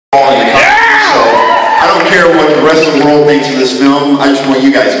in the country, so I don't care what the rest of the world thinks of this film. I just want you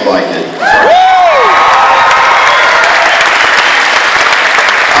guys to like it.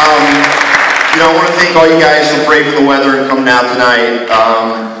 I want to thank all you guys who braved the weather and coming out tonight.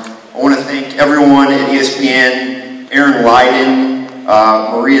 I want to thank everyone at ESPN, Aaron Leiden,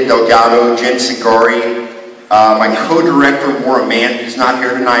 Maria Delgado, Jen Sigari, my co-director, Maura Mann, who's not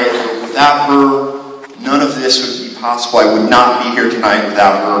here tonight. Without her, none of this would be possible. I would not be here tonight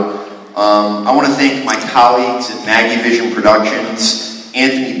without her. I want to thank my colleagues at Maggie Vision Productions,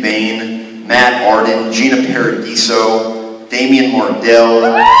 Anthony Bain, Matt Arden, Gina Paradiso, Damian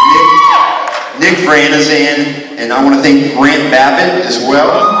Mardell, Nick Franazan, and I want to thank Grant Babbitt as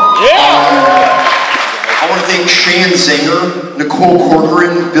well. I want to thank Shan Zinger, Nicole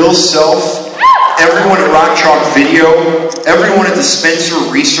Corcoran, Bill Self, everyone at Rock Chalk Video, everyone at the Spencer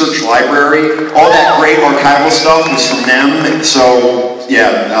Research Library. All that great archival stuff was from them. So,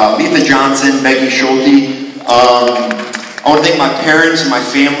 yeah, Letha Johnson, Becky Schulte. I want to thank my parents and my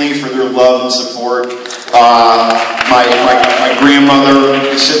family for their love and support. My grandmother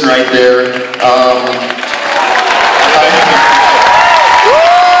is sitting right there.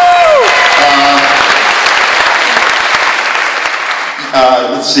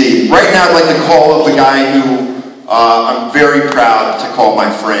 Let's see. Right now I'd like to call up a guy who I'm very proud to call my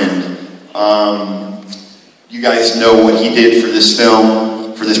friend. You guys know what he did for this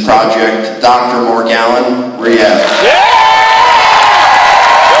film, for this project. Dr. Mark Allen, where you at? Yeah!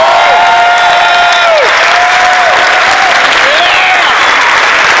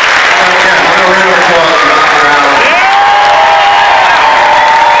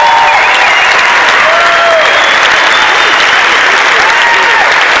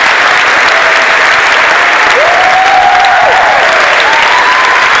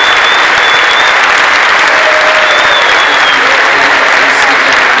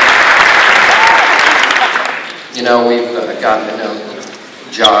 You know, we've gotten to know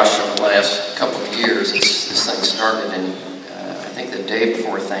Josh over the last couple of years. This thing started in, I think, the day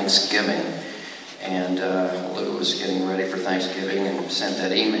before Thanksgiving. And Lou was getting ready for Thanksgiving and sent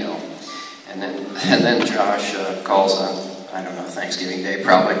that email. And then Josh calls on, I don't know, Thanksgiving Day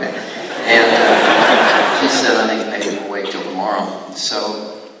probably. And he said, I think maybe we'll wait till tomorrow.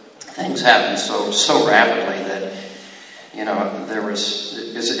 So things happened so rapidly that, you know,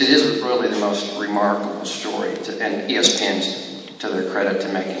 it is really the most remarkable story, and ESPN's, to their credit, to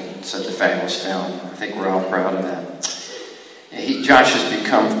making such a fabulous film. I think we're all proud of that. Josh has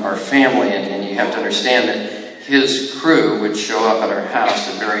become our family, and you have to understand that his crew would show up at our house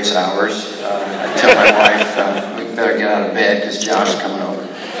at various hours. I tell my wife, we better get out of bed because Josh is coming over.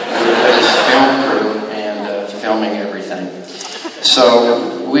 With his film crew and filming everything.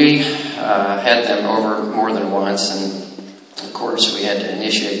 So we had them over more than once, and of course, we had to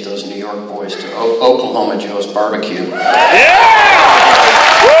initiate those New York boys to Oklahoma Joe's barbecue. Yeah!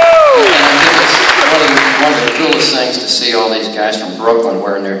 Woo! And I think it's one of the coolest things to see all these guys from Brooklyn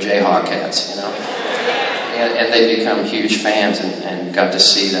wearing their Jayhawk hats, you know. And they become huge fans and got to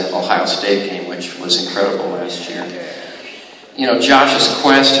see the Ohio State game, which was incredible last year. You know, Josh's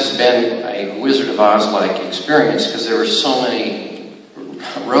quest has been a Wizard of Oz-like experience because there were so many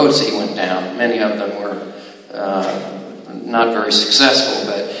roads he went down. Many of them were not very successful,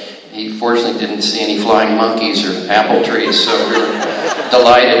 but he fortunately didn't see any flying monkeys or apple trees, so we were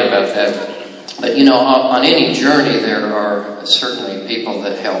delighted about that. But you know, on any journey there are certainly people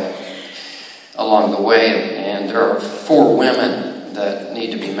that help along the way, and there are 4 women that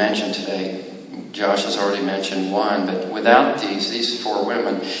need to be mentioned today. Josh has already mentioned one, but without these 4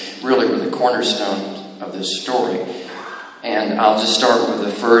 women really were the cornerstone of this story. And I'll just start with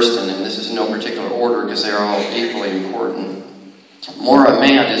the first, and this is no particular order because they're all equally important. Maura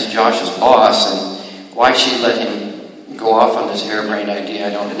Mann is Josh's boss, and why she let him go off on this harebrained idea, I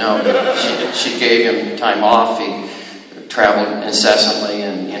don't know, but she gave him time off. He traveled incessantly,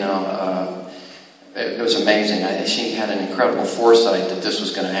 and, you know, it was amazing. She had an incredible foresight that this was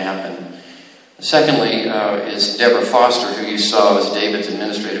going to happen. Secondly is Deborah Foster, who you saw as David's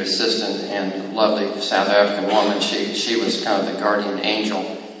administrative assistant and lovely South African woman. She was kind of the guardian angel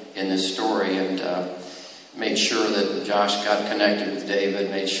in this story, and made sure that Josh got connected with David,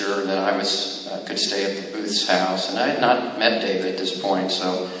 made sure that I could stay at the Booth's house. And I had not met David at this point,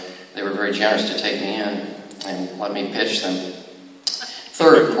 so they were very generous to take me in and let me pitch them.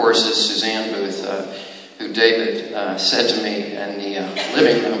 Third, of course, is Suzanne Booth, who David said to me in the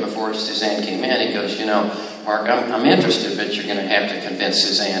living room before Suzanne came in. He goes, you know, Mark, I'm interested, but you're going to have to convince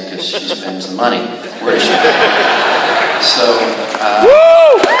Suzanne because she spends the money. Where does she go? So,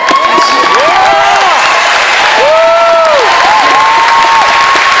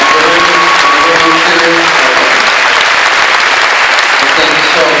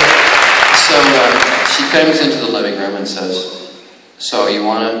 comes into the living room and says, "So you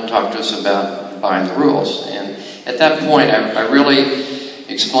want to talk to us about behind the rules?" And at that point, I really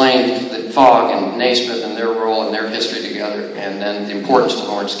explained that Fogg and Naismith and their role and their history together, and then the importance to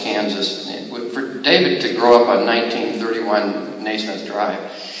Lawrence, Kansas. For David to grow up on 1931 Naismith Drive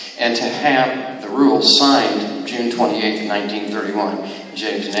and to have the rules signed June 28th, 1931,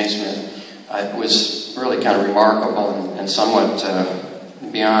 James Naismith, was really kind of remarkable and somewhat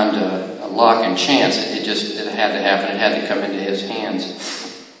beyond luck and chance. It had to happen. It had to come into his hands.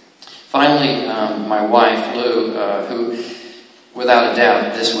 Finally, my wife, Lou, who, without a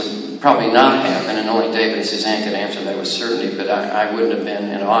doubt, this would probably not happen, and only David and Suzanne could answer that with certainty, but I wouldn't have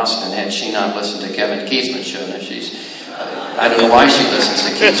been in Austin had she not listened to Kevin Keatsman's show. Now she's, I don't know why she listens to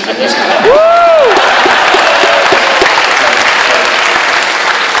Keatsman.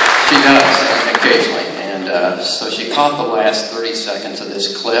 She does, occasionally, and so she caught the last 30 seconds of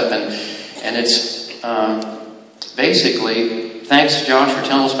this clip, and it's basically, "Thanks, Josh, for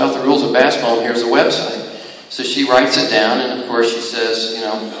telling us about the rules of basketball, and here's the website." So she writes it down, and of course she says, "You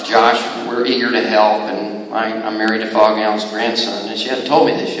know, Josh, we're eager to help, and I'm married to Fogg and Al's grandson," and she hadn't told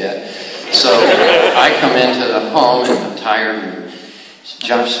me this yet. So I come into the home, and I'm tired, and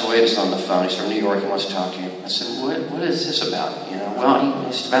Josh Swade is on the phone. He's from New York and wants to talk to you. I said, what is this about? You know, well,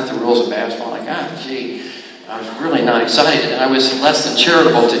 it's about the rules of basketball. I'm like, gee, I was really not excited, and I was less than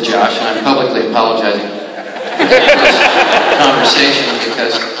charitable to Josh, and I'm publicly apologizing for this conversation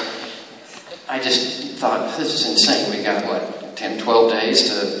because I just thought, this is insane. We got, what, 10, 12 days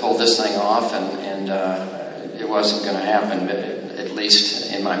to pull this thing off, and it wasn't going to happen, at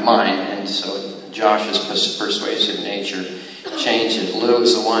least in my mind. And so Josh's persuasive nature changed it. Lou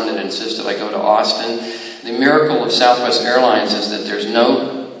was the one that insisted I go to Austin. The miracle of Southwest Airlines is that there's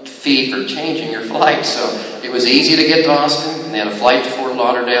no fee for changing your flight, so it was easy to get to Austin, and they had a flight to Fort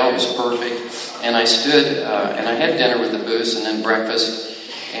Lauderdale. It was perfect. And I stood, and I had dinner with the Booths and then breakfast,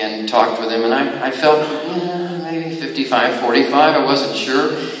 and talked with him, and I felt maybe 55, 45, I wasn't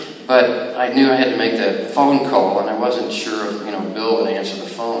sure, but I knew I had to make that phone call, and I wasn't sure if, Bill would answer the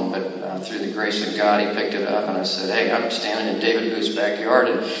phone, but through the grace of God, he picked it up, and I said, "Hey, I'm standing in David Booth's backyard,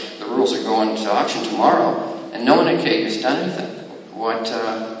 and the rules are going to auction tomorrow, and no one at KU has done anything. What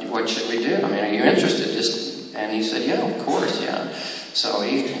should we do? I mean, are you interested?" And he said, "Yeah, of course, yeah." So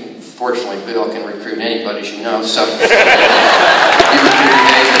fortunately, Bill can recruit anybody, as you know, so he recruited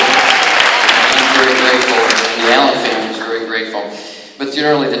David. I'm very grateful, and the Allen family is very grateful. But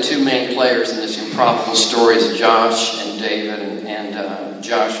generally, the two main players in this improbable story is Josh and David, and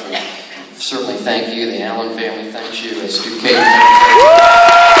Josh would certainly thank you. The Allen family thanks you, as do Kate. If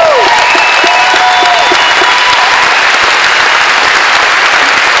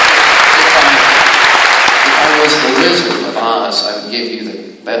I was the Wizard of Oz, I would give you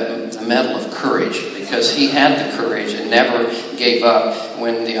the Medal of Courage, because he had the courage and never gave up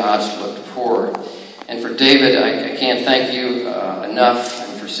when the odds looked poor. And for David, I can't thank you enough,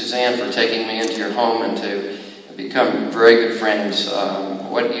 and for Suzanne for taking me into your home and to become very good friends.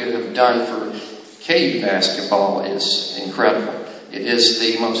 What you have done for KU basketball is incredible. It is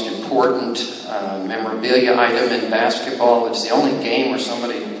the most important memorabilia item in basketball. It's the only game where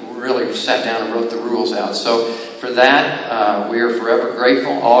somebody really sat down and wrote the rules out. So for that, we are forever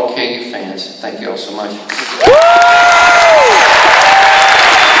grateful. All KU fans, thank you all so much.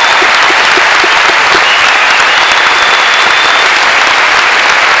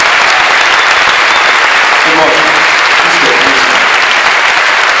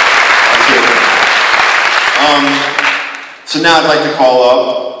 So now I'd like to call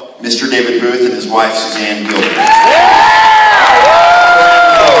up Mr. David Booth and his wife, Suzanne Gilbert.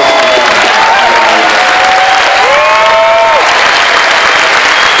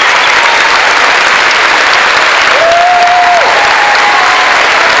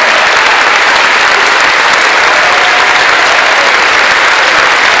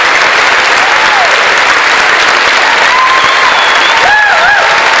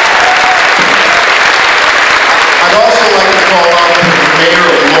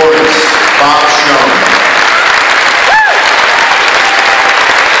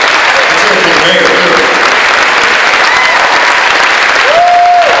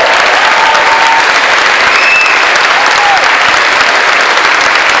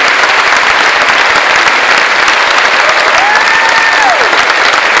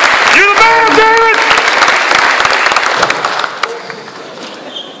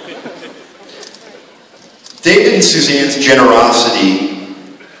 David and Suzanne's generosity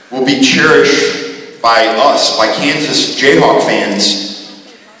will be cherished by us, by Kansas Jayhawk fans,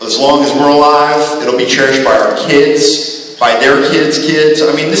 as long as we're alive. It'll be cherished by our kids, by their kids' kids.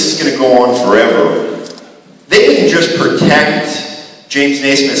 I mean, this is going to go on forever. just protect James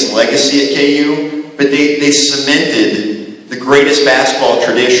Naismith's legacy at KU, but they cemented the greatest basketball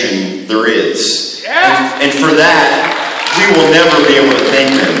tradition there is. And for that, we will never be able to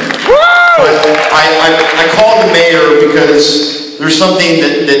thank them. But I called the mayor because there's something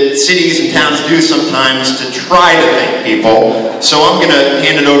that cities and towns do sometimes to try to thank people. So I'm going to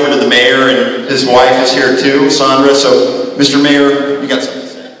hand it over to the mayor, and his wife is here too, Sandra. So, Mr. Mayor, you got something to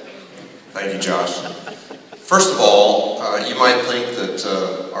say? Thank you, Josh. First of all, you might think that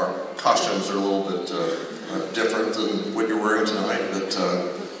our costumes are a little bit different than what you're wearing tonight, but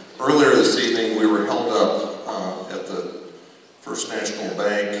earlier this evening we were held up at the First National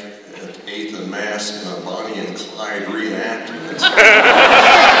Bank at 8th and Mass in a Bonnie and Clyde reenactment.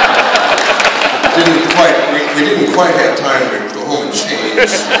 We didn't quite have time to go home and change.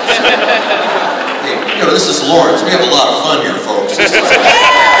 So, hey, you know, this is Lawrence. We have a lot of fun here, folks. This is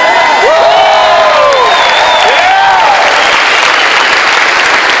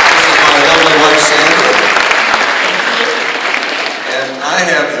my lovely wife, Sandra. And I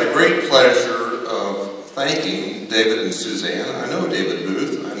have the great pleasure of thanking David and Suzanne. I know David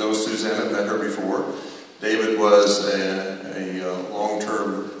Booth. I know Suzanne. I've met her before. David was a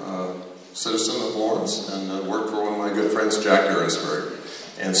long-term citizen of Lawrence and worked for one of my good friends, Jack Arisberg.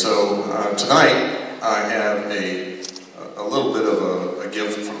 And so tonight I have a little bit of a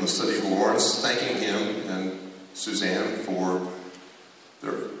gift from the city of Lawrence, thanking him and Suzanne for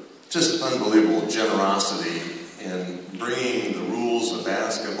their just unbelievable generosity in bringing the rules of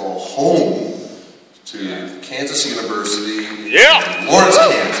basketball home to Kansas University in Lawrence,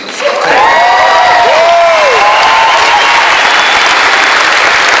 Kansas.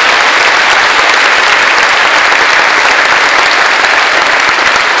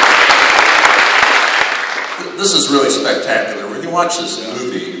 This is really spectacular. When you watch this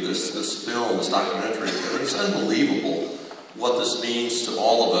movie, this film, this documentary, it's unbelievable what this means to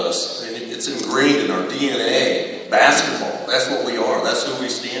all of us. And it's ingrained in our DNA. Basketball, that's what we are. That's who we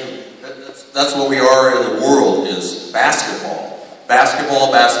stand. That's what we are in the world, is basketball.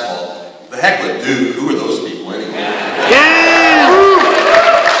 Basketball, basketball. The heck with Duke. Who are those people anyway?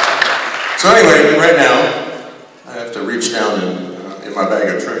 So anyway, right now, I have to reach down in my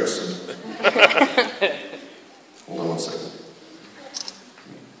bag of tricks. Hold on one second.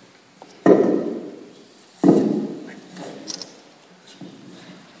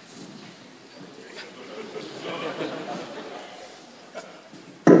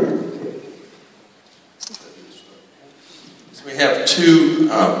 So we have two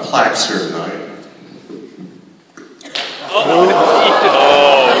plaques here tonight. Oh, no!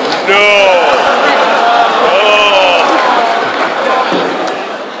 Oh.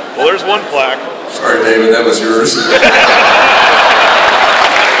 Well, there's one plaque. Sorry, David, that was yours.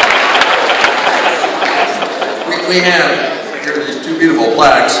 we have here these two beautiful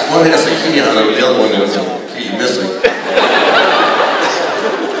plaques. One has a key on it, the other one has a key missing.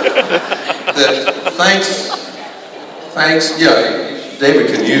 Thanks, yeah,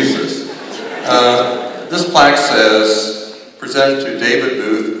 David can use this. This plaque says, presented to David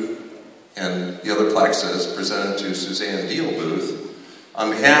Booth, and the other plaque says, presented to Suzanne Deal Booth. On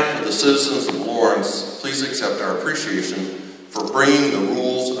behalf of the citizens of Lawrence, please accept our appreciation for bringing the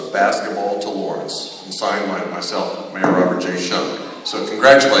rules of basketball to Lawrence. And signed by myself, Mayor Robert J. Shum. So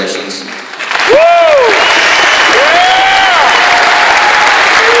congratulations. Woo!